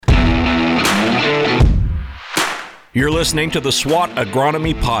You're listening to the SWAT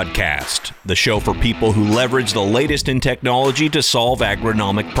Agronomy Podcast, the show for people who leverage the latest in technology to solve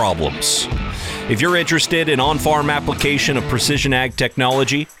agronomic problems. If you're interested in on-farm application of precision ag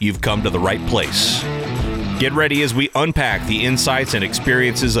technology, you've come to the right place. Get ready as we unpack the insights and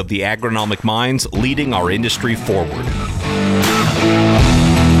experiences of the agronomic minds leading our industry forward.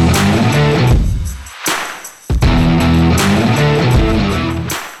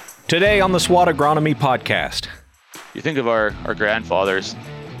 Today on the SWAT Agronomy Podcast. You think of our grandfathers,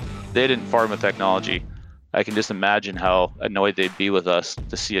 they didn't farm with technology. I can just imagine how annoyed they'd be with us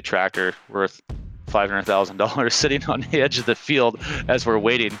to see a tractor worth $500,000 sitting on the edge of the field as we're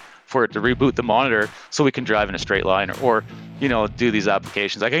waiting for it to reboot the monitor so we can drive in a straight line or do these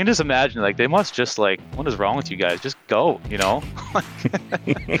applications. I can just imagine, they must just what is wrong with you guys? Just go,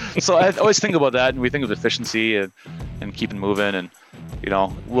 So I always think about that, and we think of efficiency and keeping moving and,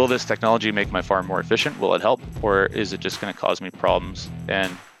 will this technology make my farm more efficient? Will it help? Or is it just going to cause me problems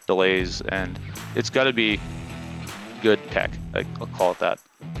and delays? And it's got to be good tech. I'll call it that.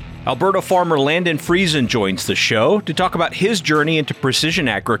 Alberta farmer Landon Friesen joins the show to talk about his journey into precision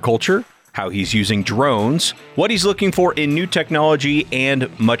agriculture, how he's using drones, what he's looking for in new technology, and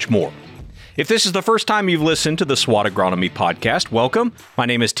much more. If this is the first time you've listened to the SWAT Agronomy Podcast, welcome. My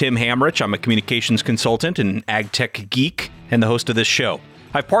name is Tim Hamrich. I'm a communications consultant and ag tech geek and the host of this show.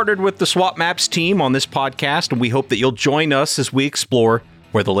 I've partnered with the SWAT Maps team on this podcast, and we hope that you'll join us as we explore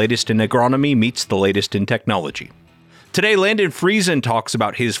where the latest in agronomy meets the latest in technology. Today, Landon Friesen talks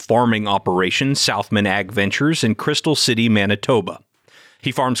about his farming operation, Southman Ag Ventures, in Crystal City, Manitoba.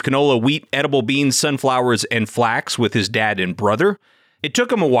 He farms canola, wheat, edible beans, sunflowers, and flax with his dad and brother. It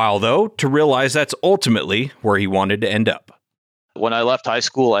took him a while, though, to realize that's ultimately where he wanted to end up. When I left high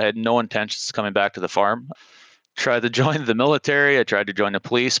school, I had no intentions of coming back to the farm. Tried to join the military, I tried to join the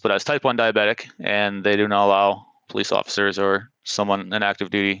police, but I was type 1 diabetic, and they do not allow police officers or someone in active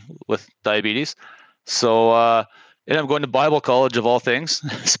duty with diabetes. So ended up going to Bible college of all things,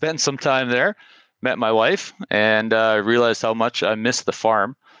 spent some time there, met my wife, and realized how much I missed the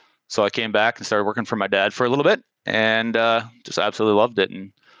farm. So I came back and started working for my dad for a little bit and just absolutely loved it.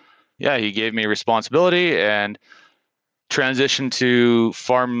 And yeah, he gave me responsibility, and transition to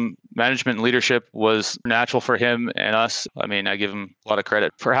farm management and leadership was natural for him and us. I mean, I give him a lot of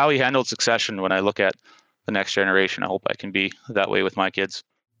credit for how he handled succession. When I look at the next generation, I hope I can be that way with my kids.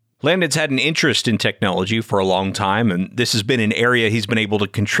 Landon's had an interest in technology for a long time, and this has been an area he's been able to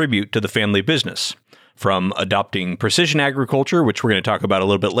contribute to the family business. From adopting precision agriculture, which we're going to talk about a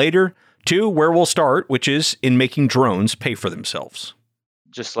little bit later, to where we'll start, which is in making drones pay for themselves.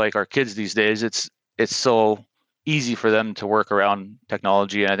 Just like our kids these days, it's so easy for them to work around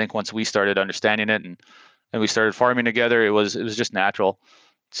technology. And I think once we started understanding it and we started farming together, it was just natural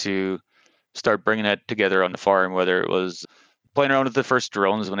to start bringing it together on the farm, whether it was playing around with the first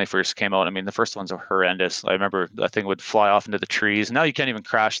drones when they first came out. I mean, the first ones were horrendous. I remember that thing would fly off into the trees. Now you can't even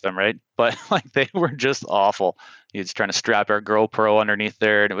crash them, right? But they were just awful. You're just trying to strap our GoPro underneath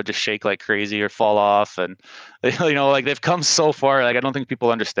there, and it would just shake like crazy or fall off. And they've come so far. I don't think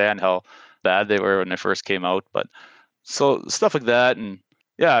people understand how bad they were when they first came out. But so stuff like that. And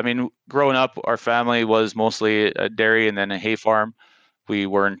yeah, I mean, growing up, our family was mostly a dairy and then a hay farm. We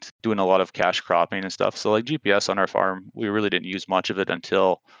weren't doing a lot of cash cropping and stuff. So GPS on our farm, we really didn't use much of it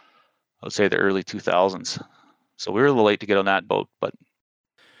until, I would say, the early 2000s. So we were a little late to get on that boat.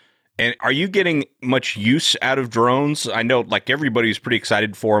 And are you getting much use out of drones? I know everybody was pretty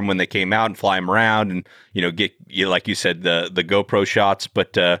excited for them when they came out and fly them around and, get, like you said, the GoPro shots.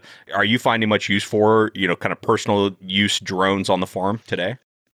 But are you finding much use for, kind of personal use drones on the farm today?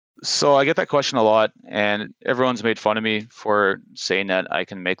 So I get that question a lot, and everyone's made fun of me for saying that I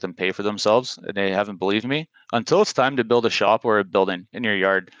can make them pay for themselves, and they haven't believed me until it's time to build a shop or a building in your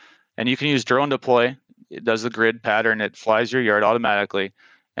yard. And you can use drone deploy. It does the grid pattern. It flies your yard automatically.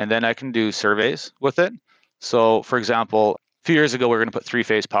 And then I can do surveys with it. So for example, a few years ago, we were going to put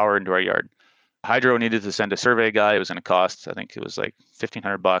 3-phase power into our yard. Hydro needed to send a survey guy. It was going to cost, I think it was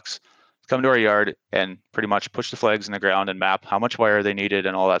 $1,500. Come to our yard and pretty much push the flags in the ground and map how much wire they needed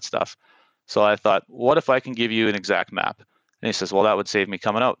and all that stuff. So I thought, what if I can give you an exact map? And he says, well, that would save me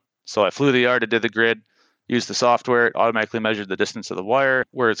coming out. So I flew the yard, I did the grid, used the software, it automatically measured the distance of the wire,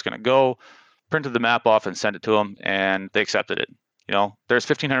 where it's going to go, printed the map off and sent it to them, and they accepted it. There's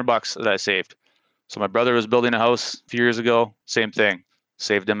 $1,500 that I saved. So my brother was building a house a few years ago, same thing,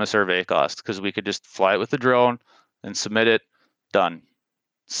 saved him a survey cost because we could just fly it with the drone and submit it, done.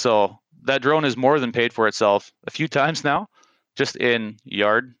 So that drone is more than paid for itself a few times now, just in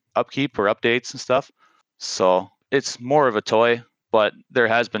yard upkeep or updates and stuff. So it's more of a toy, but there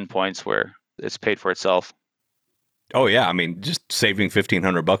has been points where it's paid for itself. Oh yeah, I mean, just saving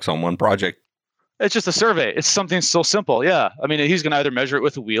 $1,500 on one project. It's just a survey. It's something so simple. Yeah. I mean, he's going to either measure it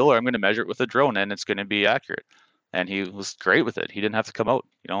with a wheel or I'm going to measure it with a drone and it's going to be accurate. And he was great with it. He didn't have to come out,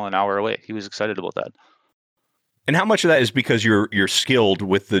 an hour away. He was excited about that. And how much of that is because you're skilled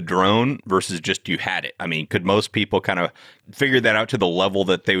with the drone versus just you had it? I mean, could most people kind of figure that out to the level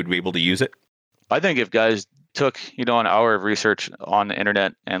that they would be able to use it? I think if guys took, an hour of research on the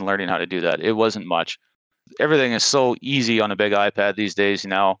internet and learning how to do that, it wasn't much. Everything is so easy on a big iPad these days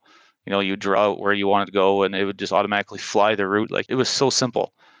now. You draw where you want it to go and it would just automatically fly the route. Like, it was so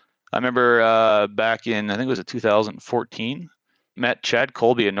simple. I remember back in, I think it was 2014, met Chad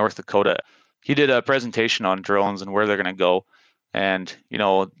Colby in North Dakota. He did a presentation on drones and where they're going to go. And,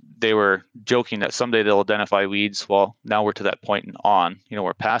 they were joking that someday they'll identify weeds. Well, now we're to that point and on,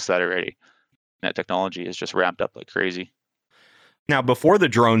 we're past that already. That technology is just ramped up like crazy. Now, before the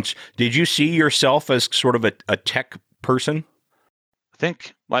drones, did you see yourself as sort of a tech person? I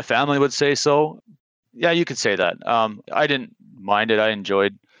think my family would say so. Yeah, you could say that. I didn't mind it. I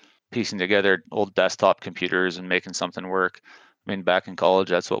enjoyed piecing together old desktop computers and making something work. I mean, back in college,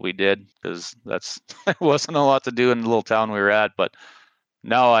 that's what we did because it wasn't a lot to do in the little town we were at. But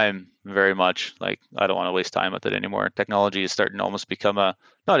now I'm very much like, I don't want to waste time with it anymore. Technology is starting to almost become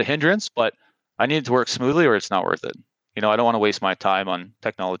not a hindrance, but I need it to work smoothly or it's not worth it. I don't want to waste my time on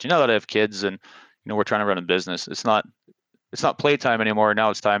technology. Now that I have kids and, we're trying to run a business, it's not playtime anymore. Now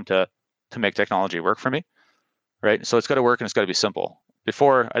it's time to make technology work for me, right? So it's got to work and it's got to be simple.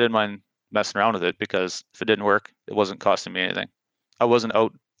 Before, I didn't mind messing around with it because if it didn't work, it wasn't costing me anything. I wasn't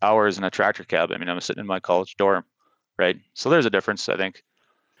out hours in a tractor cab. I mean, I was sitting in my college dorm, right? So there's a difference, I think.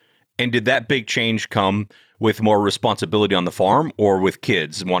 And did that big change come with more responsibility on the farm or with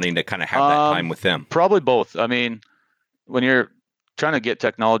kids wanting to kind of have that time with them? Probably both. I mean, when you're trying to get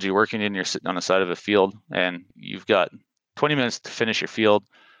technology working and you're sitting on the side of a field and you've got 20 minutes to finish your field,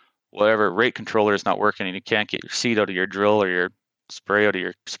 whatever rate controller is not working and you can't get your seed out of your drill or your spray out of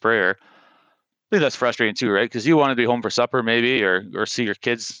your sprayer, I think that's frustrating too, right? Because you want to be home for supper maybe or see your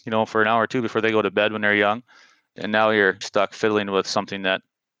kids, for an hour or two before they go to bed when they're young. And now you're stuck fiddling with something that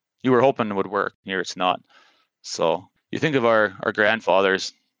you were hoping would work. Here it's not. So you think of our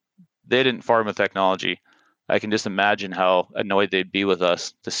grandfathers, they didn't farm with technology. I can just imagine how annoyed they'd be with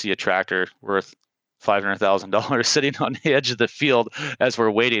us to see a tractor worth $500,000 sitting on the edge of the field as we're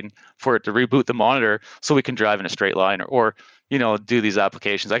waiting for it to reboot the monitor so we can drive in a straight line or do these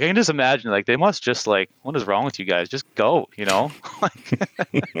applications. Like, I can just imagine, like, they must just like, what is wrong with you guys? Just go,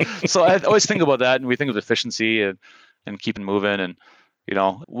 So I always think about that, and we think of efficiency and keeping moving. And,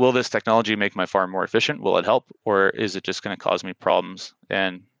 will this technology make my farm more efficient? Will it help? Or is it just going to cause me problems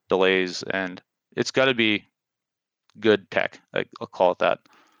and delays? And it's got to be good tech. I'll call it that.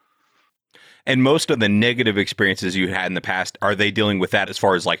 And most of the negative experiences you had in the past, are they dealing with that as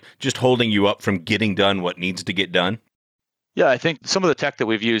far as like just holding you up from getting done what needs to get done? Yeah, I think some of the tech that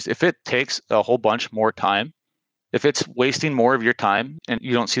we've used, if it takes a whole bunch more time, if it's wasting more of your time and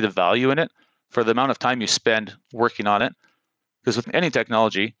you don't see the value in it for the amount of time you spend working on it, because with any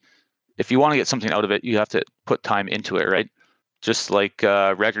technology, if you want to get something out of it, you have to put time into it, right? Just like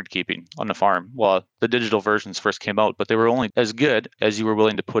record keeping on the farm. Well, the digital versions first came out, but they were only as good as you were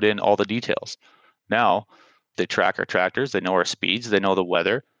willing to put in all the details. Now, they track our tractors, they know our speeds, they know the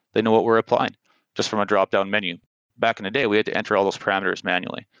weather, they know what we're applying just from a drop-down menu. Back in the day, we had to enter all those parameters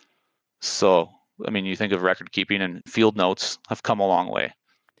manually. So, I mean, you think of record keeping and field notes have come a long way.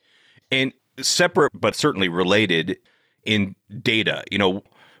 And separate, but certainly related in data,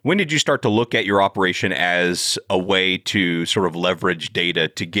 when did you start to look at your operation as a way to sort of leverage data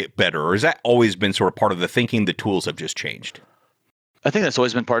to get better? Or has that always been sort of part of the thinking, the tools have just changed? I think that's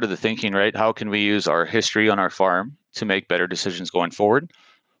always been part of the thinking, right? How can we use our history on our farm to make better decisions going forward?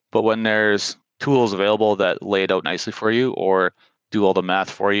 But when there's tools available that lay it out nicely for you or do all the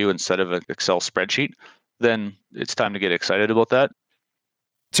math for you instead of an Excel spreadsheet, then it's time to get excited about that.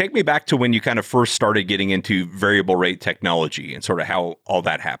 Take me back to when you kind of first started getting into variable rate technology and sort of how all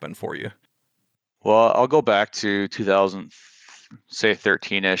that happened for you. Well, I'll go back to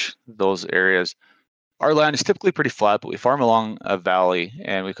 2013-ish, those areas. Our land is typically pretty flat, but we farm along a valley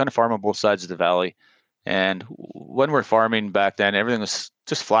and we kind of farm on both sides of the valley. And when we're farming back then, everything was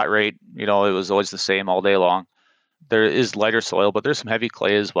just flat rate. It was always the same all day long. There is lighter soil, but there's some heavy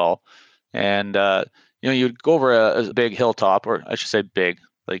clay as well. And, you'd go over a big hilltop, or I should say big,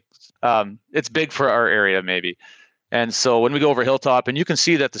 it's big for our area maybe. And so when we go over hilltop and you can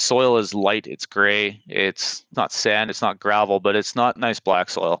see that the soil is light, it's gray, it's not sand, it's not gravel, but it's not nice black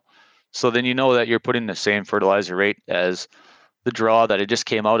soil. So then you know that you're putting the same fertilizer rate as the draw that it just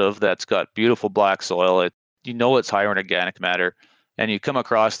came out of that's got beautiful black soil. you know it's higher in organic matter, and you come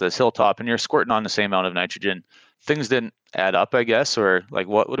across this hilltop and you're squirting on the same amount of nitrogen. Things didn't add up, I guess, or like,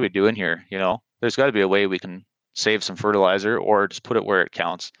 what are we doing here? There's got to be a way we can save some fertilizer or just put it where it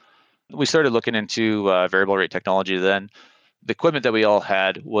counts. We started looking into variable rate technology then. The equipment that we all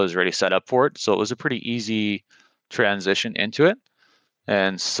had was already set up for it, so it was a pretty easy transition into it.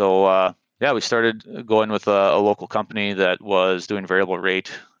 And so, we started going with a local company that was doing variable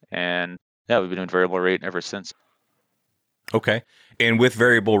rate, and we've been doing variable rate ever since. Okay. And with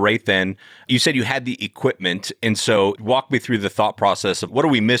variable rate then, you said you had the equipment, and so walk me through the thought process of what are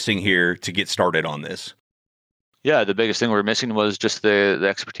we missing here to get started on this? Yeah, the biggest thing we were missing was just the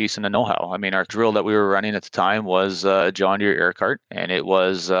expertise and the know-how. I mean, our drill that we were running at the time was a John Deere air cart, and it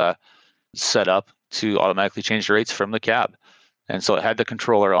was set up to automatically change the rates from the cab. And so it had the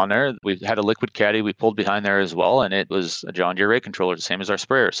controller on there. We had a liquid caddy we pulled behind there as well, and it was a John Deere rate controller, the same as our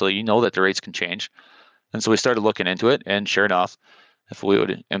sprayer. So you know that the rates can change. And so we started looking into it, and sure enough, if we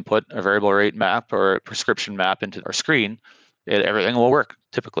would input a variable rate map or a prescription map into our screen, everything will work.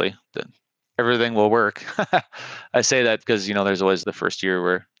 Typically, everything will work. I say that because there's always the first year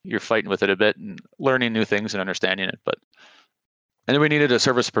where you're fighting with it a bit and learning new things and understanding it. And then we needed a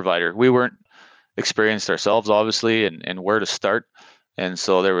service provider. We weren't experienced ourselves, obviously, and where to start. And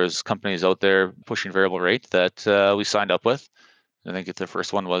so there was companies out there pushing variable rate that we signed up with. I think the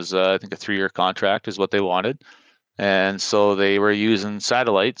first one was a 3-year contract is what they wanted. And so they were using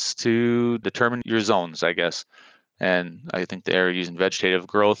satellites to determine your zones, I guess. And I think they're using vegetative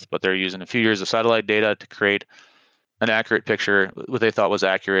growth, but they're using a few years of satellite data to create an accurate picture, what they thought was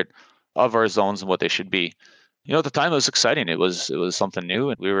accurate of our zones and what they should be. At the time it was exciting. It was something new,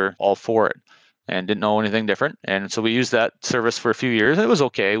 and we were all for it and didn't know anything different. And so we used that service for a few years. It was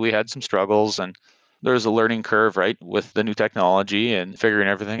okay. We had some struggles, and there was a learning curve, right, with the new technology and figuring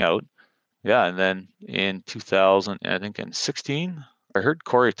everything out. Yeah, and then in 2016, I heard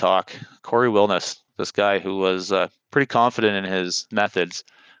Corey Wilness, this guy who was pretty confident in his methods.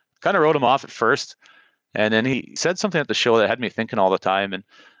 Kind of wrote him off at first, and then he said something at the show that had me thinking all the time. And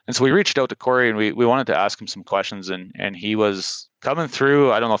so we reached out to Corey, and we wanted to ask him some questions, and he was coming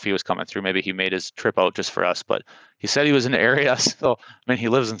through. I don't know if he was coming through. Maybe he made his trip out just for us, but he said he was in the area. So, he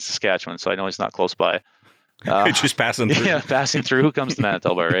lives in Saskatchewan, so I know he's not close by. Just passing through. Yeah, passing through. Who comes to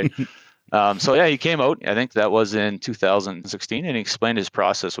Manitoba, right? He came out, I think that was in 2016, and he explained his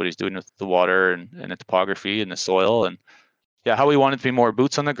process, what he's doing with the water and the topography and the soil, and how he wanted to be more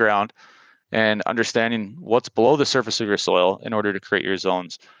boots on the ground and understanding what's below the surface of your soil in order to create your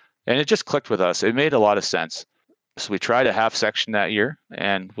zones. And it just clicked with us. It made a lot of sense. So we tried a half section that year,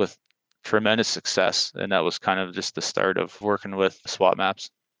 and with tremendous success. And that was kind of just the start of working with SWAT maps.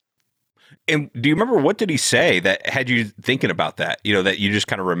 And do you remember, what did he say that had you thinking about that, that you just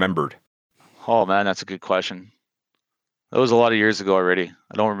kind of remembered? Oh man, that's a good question. That was a lot of years ago already.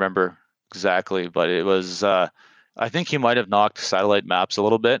 I don't remember exactly, but it was, I think he might have knocked satellite maps a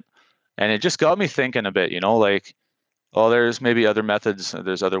little bit, and it just got me thinking a bit, there's maybe other methods,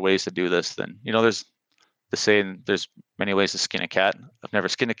 there's other ways to do this than, there's the saying, there's many ways to skin a cat. I've never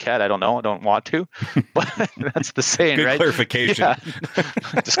skinned a cat. I don't know. I don't want to, but that's the saying, good right? Clarification.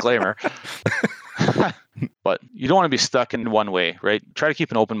 Yeah. Disclaimer. But you don't want to be stuck in one way, right? Try to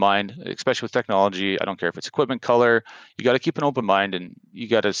keep an open mind, especially with technology. I don't care if it's equipment color. You got to keep an open mind, and you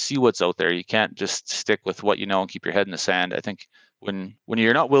got to see what's out there. You can't just stick with what you know and keep your head in the sand. I think when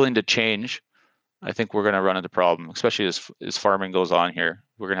you're not willing to change, I think we're going to run into problem, especially as farming goes on here.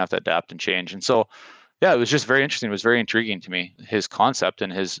 We're going to have to adapt and change. And so, it was just very interesting. It was very intriguing to me, his concept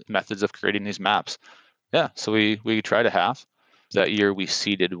and his methods of creating these maps. Yeah, so we tried a half. That year we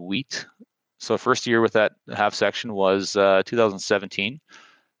seeded wheat. So first year with that half section was 2017,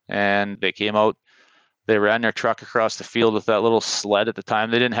 and they came out, they ran their truck across the field with that little sled. At the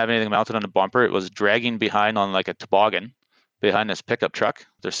time, they didn't have anything mounted on the bumper. It was dragging behind on like a toboggan behind this pickup truck,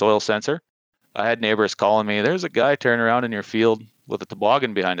 their soil sensor. I had neighbors calling me, there's a guy turning around in your field with a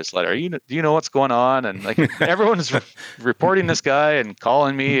toboggan behind his sled. Do you know what's going on? And like everyone's reporting this guy and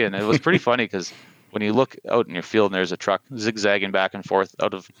calling me, and it was pretty funny because when you look out in your field and there's a truck zigzagging back and forth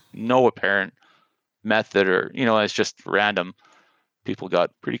out of no apparent method, or, it's just random, people got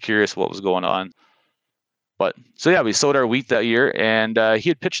pretty curious what was going on. But so we sowed our wheat that year, and he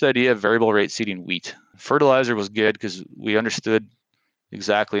had pitched the idea of variable rate seeding wheat. Fertilizer was good because we understood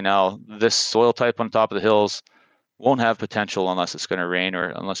exactly now this soil type on top of the hills won't have potential unless it's going to rain or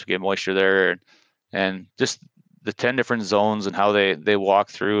unless we get moisture there. And just the 10 different zones and how they walk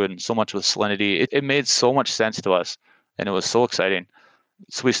through, and so much with salinity, it made so much sense to us, and it was so exciting.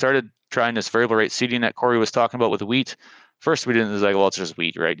 So we started trying this variable rate seeding that Corey was talking about with wheat. First, we didn't, it was like, well, it's just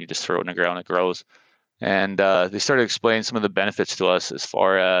wheat, right? You just throw it in the ground, it grows. And they started explaining some of the benefits to us as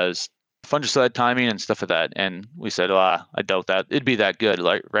far as fungicide timing and stuff like that. And we said, I doubt that it'd be that good,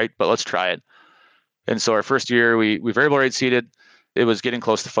 like, right? But let's try it. And so our first year, we variable rate seeded. It was getting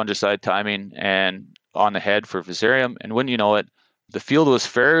close to fungicide timing and on the head for Fusarium. And when you know it, the field was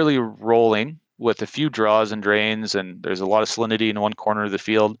fairly rolling with a few draws and drains, and there's a lot of salinity in one corner of the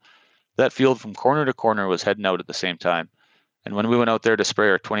field. That field from corner to corner was heading out at the same time. And when we went out there to spray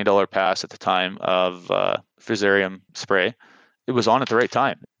our $20 pass at the time of Fusarium spray, it was on at the right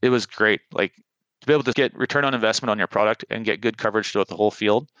time. It was great. Like, to be able to get return on investment on your product and get good coverage throughout the whole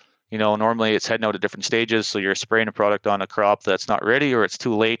field. You know, normally it's heading out at different stages, so you're spraying a product on a crop that's not ready or it's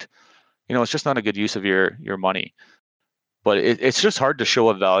too late. You know, it's just not a good use of your money. But it's just hard to show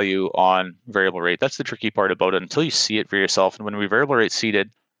a value on variable rate. That's the tricky part about it until you see it for yourself. And when we variable rate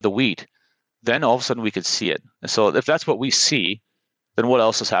seeded the wheat, then all of a sudden we could see it. And so if that's what we see, then what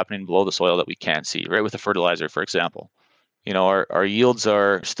else is happening below the soil that we can't see, right? With the fertilizer, for example. You know, our yields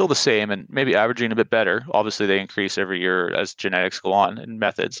are still the same and maybe averaging a bit better. Obviously, they increase every year as genetics go on and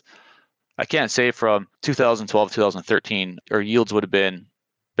methods. I can't say from 2012, 2013, our yields would have been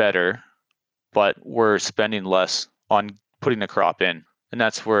better, but we're spending less on putting the crop in. And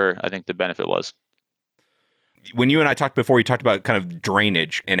that's where I think the benefit was. When you and I talked before, you talked about kind of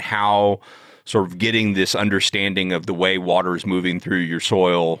drainage and how sort of getting this understanding of the way water is moving through your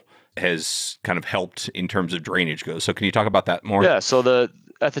soil has kind of helped in terms of drainage goes. So can you talk about that more? Yeah. So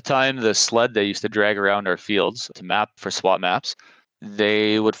at the time, the sled they used to drag around our fields to map for SWAT maps,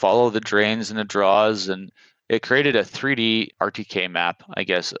 they would follow the drains and the draws, and it created a 3D RTK map, I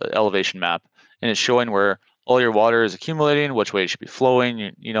guess, elevation map, and it's showing where all your water is accumulating, which way it should be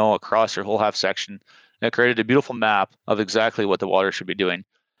flowing, you know, across your whole half section. And it created a beautiful map of exactly what the water should be doing.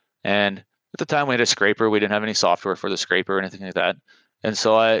 And at the time we had a scraper. We didn't have any software for the scraper or anything like that. And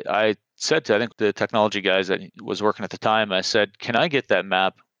so I said to, I think, the technology guys that was working at the time, I said, can I get that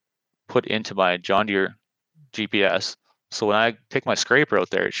map put into my John Deere GPS? So when I take my scraper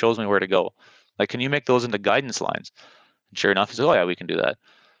out there, it shows me where to go. Like, can you make those into guidance lines? And sure enough, he said, oh yeah, we can do that.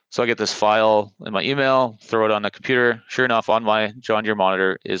 So I get this file in my email, throw it on the computer. Sure enough, on my John Deere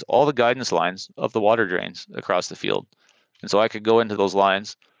monitor is all the guidance lines of the water drains across the field. And so I could go into those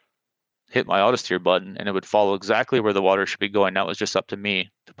lines, hit my auto steer button, and it would follow exactly where the water should be going. That was just up to me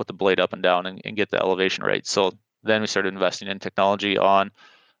to put the blade up and down and get the elevation right. So then we started investing in technology on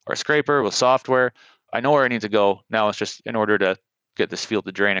our scraper with software. I know where I need to go. Now it's just, in order to get this field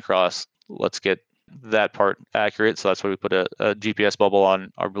to drain across, let's get that part accurate. So that's why we put a GPS bubble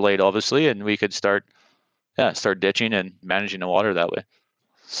on our blade, obviously, and we could start ditching and managing the water that way.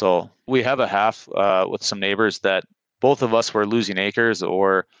 So we have a half with some neighbors that both of us were losing acres,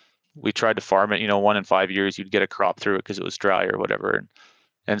 or we tried to farm it. You know, 1 in 5 years you'd get a crop through it because it was dry or whatever.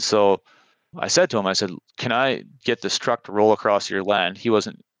 And so I said to him, I said, can I get this truck to roll across your land? He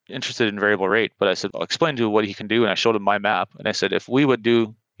wasn't interested in variable rate, but I said, I'll explain to you what he can do. And I showed him my map. And I said, if we would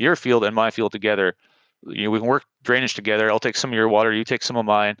do your field and my field together, you know, we can work drainage together. I'll take some of your water, you take some of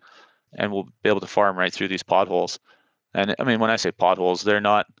mine, and we'll be able to farm right through these potholes. And I mean, when I say potholes, they're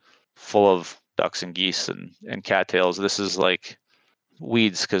not full of ducks and geese and cattails. This is like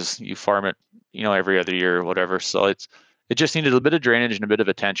weeds because you farm it, you know, every other year or whatever. So it just needed a bit of drainage and a bit of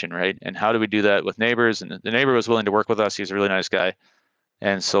attention, right? And how do we do that with neighbors? And the neighbor was willing to work with us. He's a really nice guy.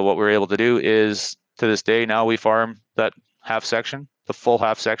 And so what we were able to do is, to this day, now we farm that half section, the full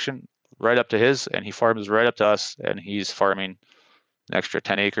half section, right up to his, and he farms right up to us, and he's farming an extra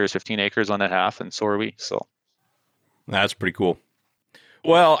 10 acres, 15 acres on that half, and so are we. So that's pretty cool.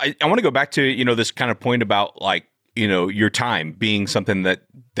 Well, I want to go back to, you know, this kind of point about, like, you know, your time being something that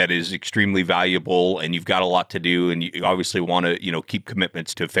is extremely valuable, and you've got a lot to do, and you obviously want to, you know, keep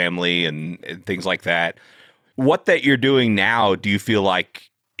commitments to family and things like that. What that you're doing now, do you feel like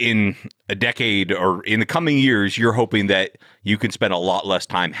in a decade or in the coming years, you're hoping that you can spend a lot less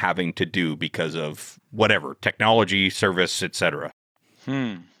time having to do because of whatever, technology, service, etc.?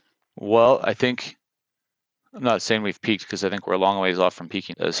 Well, I think, I'm not saying we've peaked, because I think we're a long ways off from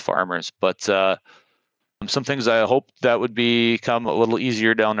peaking as farmers, but some things I hope that would become a little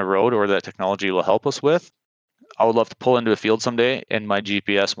easier down the road, or that technology will help us with. I would love to pull into a field someday and my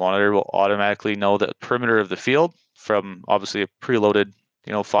GPS monitor will automatically know the perimeter of the field from obviously a preloaded,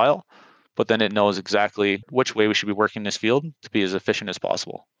 you know, file, but then it knows exactly which way we should be working this field to be as efficient as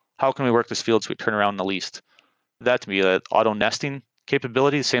possible. How can we work this field so we turn around the least? That to me, an auto nesting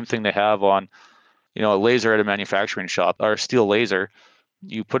capability, same thing they have on, you know, a laser at a manufacturing shop, or a steel laser.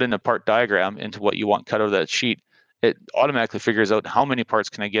 You put in a part diagram into what you want cut out of that sheet. It automatically figures out how many parts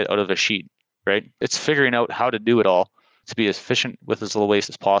can I get out of a sheet, right? It's figuring out how to do it all to be as efficient with as little waste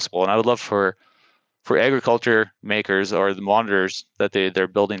as possible. And I would love for for agriculture makers or the monitors that they're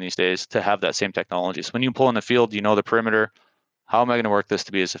building these days to have that same technology. So when you pull in the field, you know the perimeter. How am I going to work this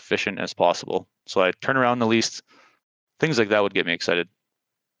to be as efficient as possible? So I turn around the least. Things like that would get me excited.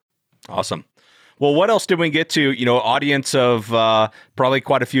 Awesome. Well, what else did we get to? Audience of probably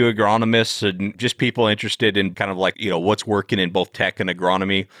quite a few agronomists and just people interested in kind of like, what's working in both tech and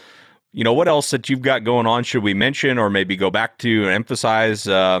agronomy. What else that you've got going on should we mention or maybe go back to and emphasize?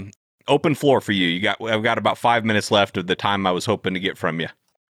 Open floor for you. I've got about 5 minutes left of the time I was hoping to get from you.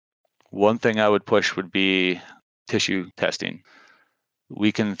 One thing I would push would be tissue testing.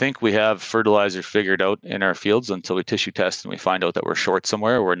 We can think we have fertilizer figured out in our fields until we tissue test and we find out that we're short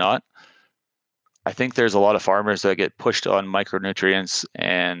somewhere or we're not. I think there's a lot of farmers that get pushed on micronutrients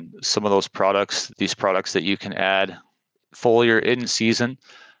and some of those products, these products that you can add foliar in season.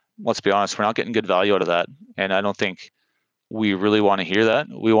 Let's be honest, we're not getting good value out of that. And I don't think we really want to hear that.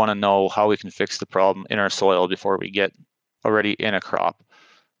 We want to know how we can fix the problem in our soil before we get already in a crop.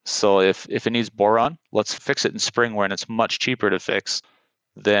 So if it needs boron, let's fix it in spring when it's much cheaper to fix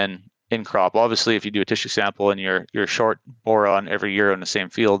than in crop. Obviously, if you do a tissue sample and you're short boron every year on the same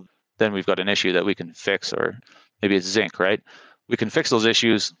field, then we've got an issue that we can fix, or maybe it's zinc, right? We can fix those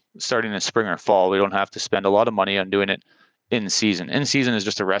issues starting in spring or fall. We don't have to spend a lot of money on doing it in season. In season is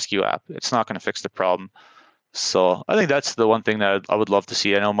just a rescue app. It's not going to fix the problem. So I think that's the one thing that I would love to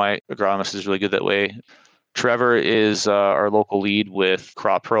see. I know my agronomist is really good that way. Trevor is our local lead with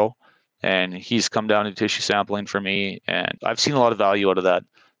Crop Pro, and he's come down to tissue sampling for me. And I've seen a lot of value out of that,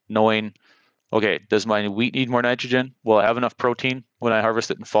 knowing, okay, does my wheat need more nitrogen? Will I have enough protein when I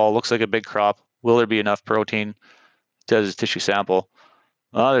harvest it in fall? Looks like a big crop. Will there be enough protein? Does a tissue sample?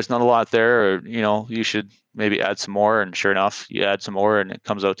 There's not a lot there, or you should maybe add some more. And sure enough, you add some more and it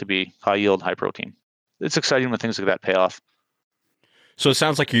comes out to be high yield, high protein. It's exciting when things like that pay off. So it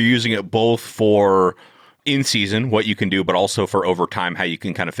sounds like you're using it both for in season, what you can do, but also for over time, how you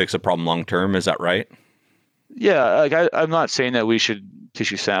can kind of fix a problem long term. Is that right? Yeah, I'm not saying that we should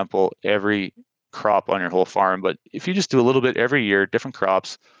tissue sample every crop on your whole farm, but if you just do a little bit every year, different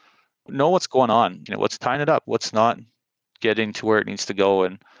crops, know what's going on, what's tying it up, what's not getting to where it needs to go.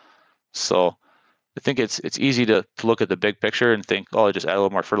 And so I think it's easy to look at the big picture and think, I just add a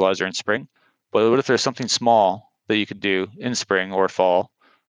little more fertilizer in spring. But what if there's something small that you could do in spring or fall?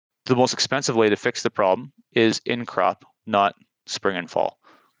 The most expensive way to fix the problem is in crop, not spring and fall.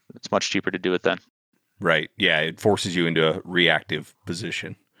 It's much cheaper to do it then. Right. Yeah. It forces you into a reactive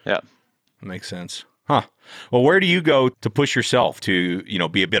position. Yeah. That makes sense. Huh. Well, where do you go to push yourself to,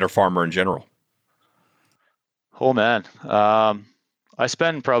 be a better farmer in general? Oh, man. I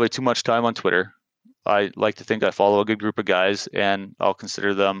spend probably too much time on Twitter. I like to think I follow a good group of guys, and I'll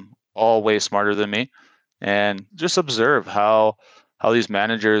consider them all way smarter than me, and just observe how these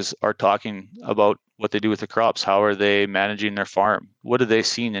managers are talking about what they do with the crops. How are they managing their farm? What are they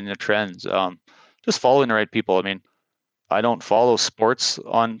seeing in the trends? Just following the right people. I mean, I don't follow sports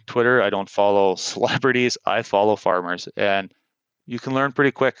on Twitter. I don't follow celebrities. I follow farmers, and you can learn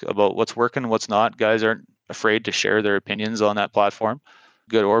pretty quick about what's working and what's not. Guys aren't afraid to share their opinions on that platform,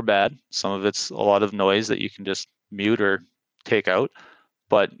 good or bad. Some of it's a lot of noise that you can just mute or take out.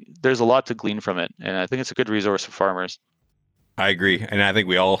 But there's a lot to glean from it, and I think it's a good resource for farmers. I agree, and I think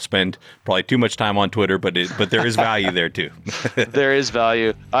we all spend probably too much time on Twitter, but there is value there too. There is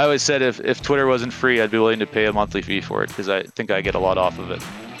value. I always said if Twitter wasn't free, I'd be willing to pay a monthly fee for it because I think I get a lot off of it.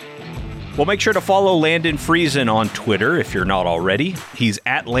 Well, make sure to follow Landon Friesen on Twitter if you're not already. He's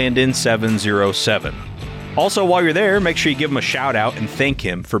at Landon707. Also, while you're there, make sure you give him a shout out and thank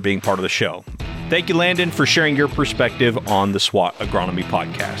him for being part of the show. Thank you, Landon, for sharing your perspective on the SWAT Agronomy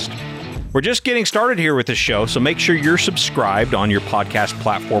Podcast. We're just getting started here with the show, so make sure you're subscribed on your podcast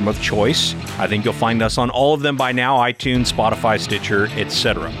platform of choice. I think you'll find us on all of them by now, iTunes, Spotify, Stitcher,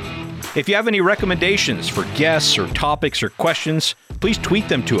 etc. If you have any recommendations for guests or topics or questions, please tweet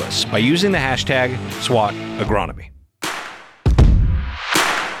them to us by using the hashtag SWAT Agronomy.